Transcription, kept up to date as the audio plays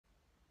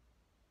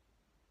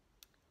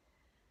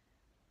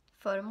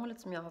Föremålet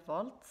som jag har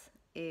valt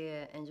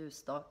är en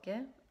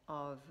ljusstake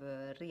av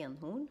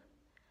renhorn.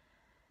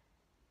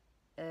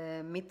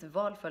 Mitt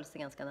val föll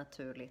sig ganska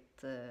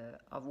naturligt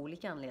av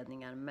olika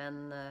anledningar,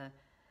 men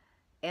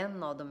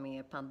en av dem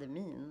är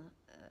pandemin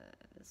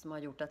som har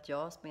gjort att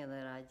jag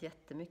spenderar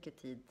jättemycket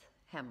tid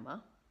hemma,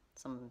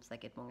 som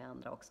säkert många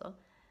andra också.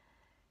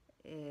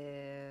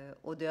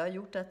 Och det har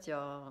gjort att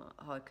jag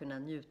har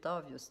kunnat njuta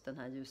av just den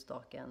här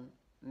ljusstaken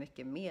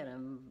mycket mer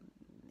än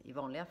i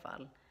vanliga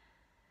fall.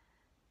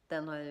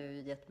 Den har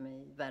ju gett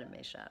mig värme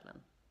i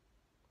själen.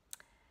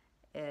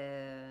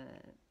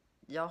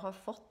 Jag har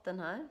fått den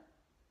här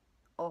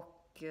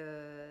och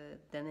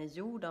den är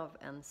gjord av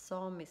en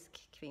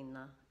samisk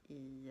kvinna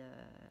i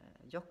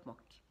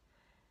Jokkmokk.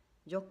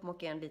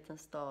 Jokkmokk är en liten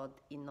stad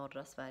i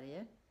norra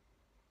Sverige.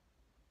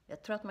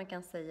 Jag tror att man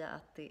kan säga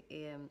att det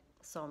är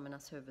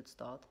samernas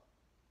huvudstad.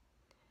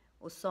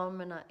 Och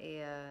samerna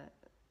är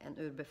en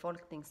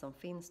urbefolkning som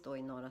finns då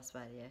i norra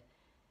Sverige,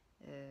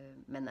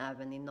 men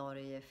även i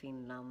Norge,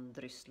 Finland,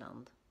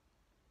 Ryssland.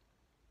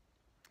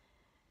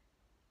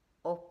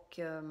 Och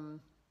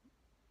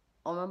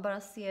om man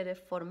bara ser det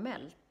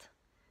formellt,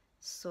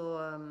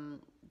 så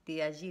det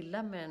jag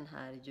gillar med den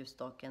här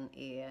ljusstaken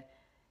är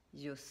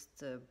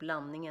just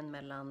blandningen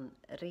mellan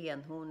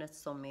renhornet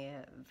som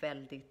är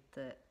väldigt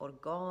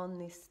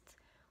organiskt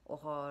och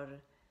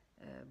har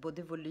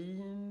både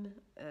volym,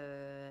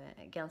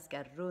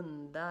 ganska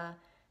runda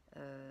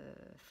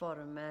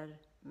former,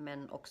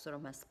 men också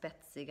de här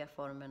spetsiga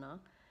formerna.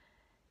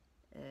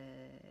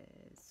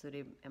 Så det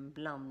är en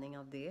blandning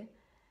av det.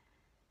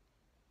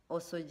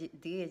 Och så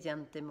det är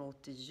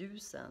gentemot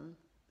ljusen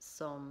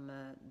som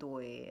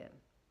då är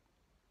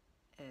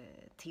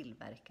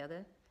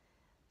tillverkade,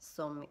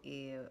 som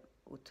är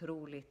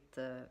otroligt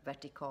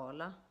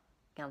vertikala,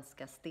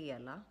 ganska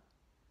stela.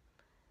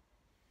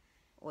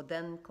 Och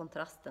den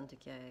kontrasten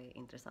tycker jag är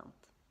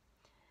intressant.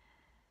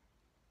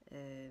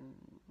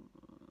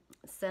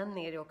 Sen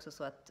är det också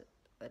så att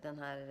den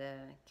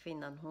här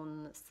kvinnan,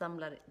 hon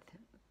samlar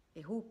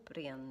ihop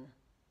renhorn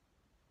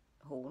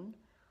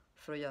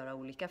för att göra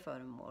olika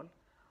föremål.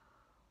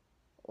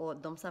 Och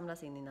de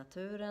samlas in i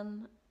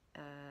naturen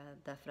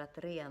därför att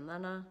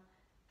renarna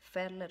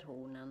fäller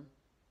hornen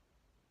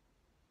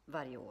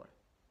varje år.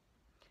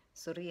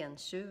 Så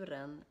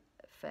rentjuren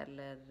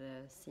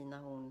fäller sina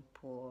horn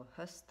på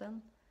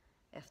hösten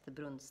efter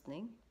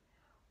brunstning.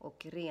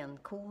 Och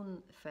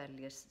renkon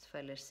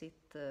fäller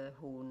sitt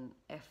horn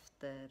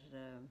efter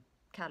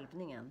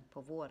kalvningen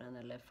på våren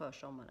eller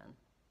försommaren.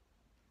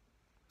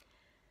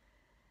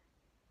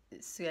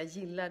 Så jag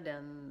gillar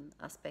den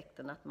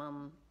aspekten att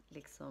man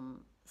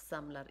liksom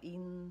samlar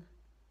in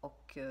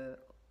och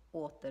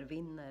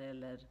återvinner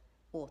eller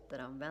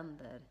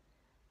återanvänder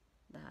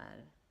det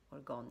här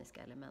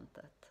organiska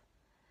elementet.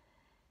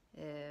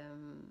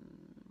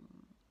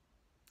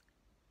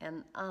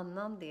 En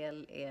annan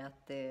del är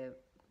att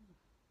det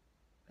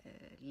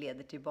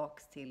leder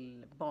tillbaks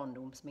till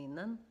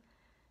barndomsminnen.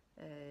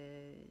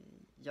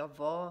 Jag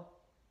var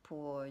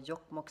på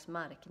Jokkmokks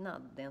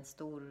marknad. Det är en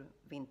stor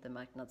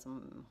vintermarknad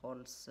som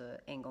hålls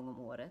en gång om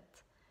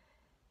året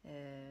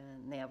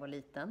när jag var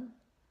liten.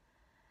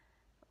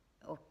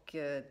 Och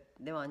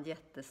det var en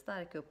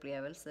jättestark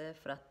upplevelse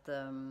för att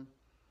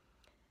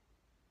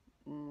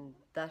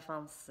där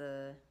fanns,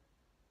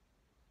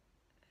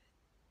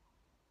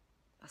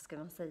 vad ska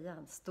man säga,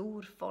 en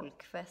stor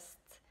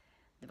folkfest.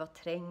 Det var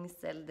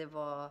trängsel, det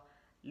var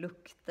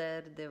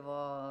lukter, det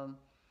var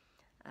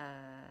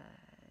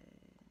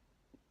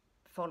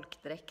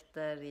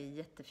folkdräkter i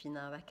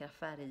jättefina vackra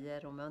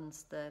färger och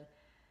mönster.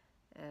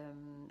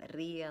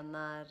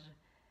 Renar.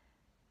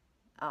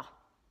 Ja,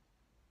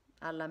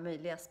 alla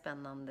möjliga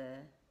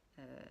spännande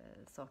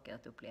saker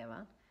att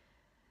uppleva.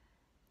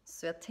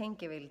 Så jag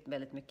tänker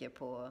väldigt mycket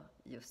på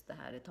just det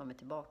här. Det tar mig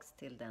tillbaks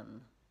till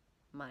den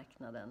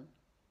marknaden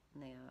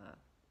när jag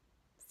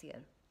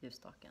ser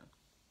ljusstaken.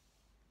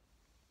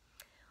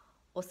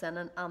 Och sen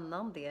en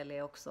annan del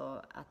är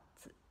också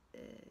att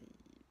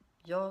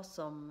jag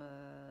som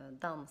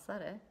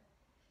dansare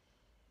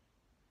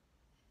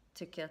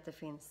tycker att det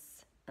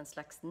finns en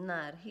slags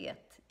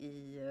närhet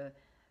i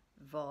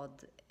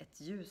vad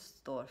ett ljus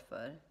står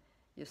för.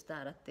 Just det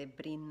här att det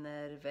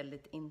brinner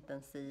väldigt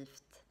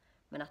intensivt,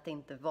 men att det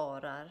inte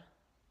varar.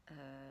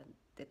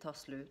 Det tar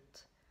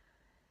slut.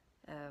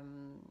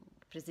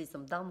 Precis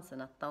som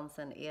dansen, att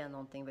dansen är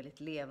någonting väldigt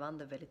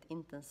levande, väldigt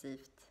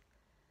intensivt.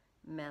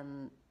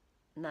 Men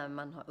när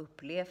man har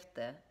upplevt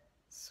det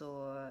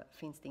så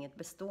finns det inget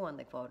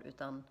bestående kvar,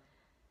 utan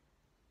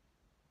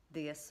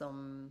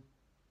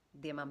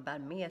det man bär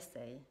med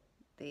sig,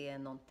 det är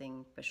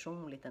någonting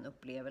personligt, en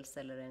upplevelse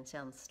eller en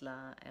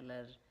känsla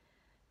eller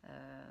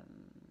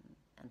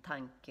en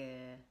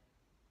tanke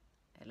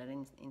eller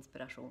en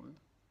inspiration.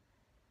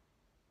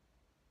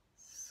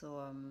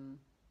 Så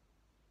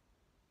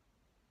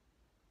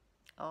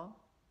ja,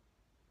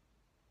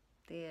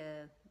 det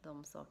är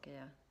de saker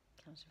jag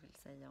kanske vill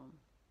säga om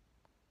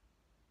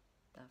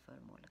det här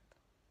föremålet.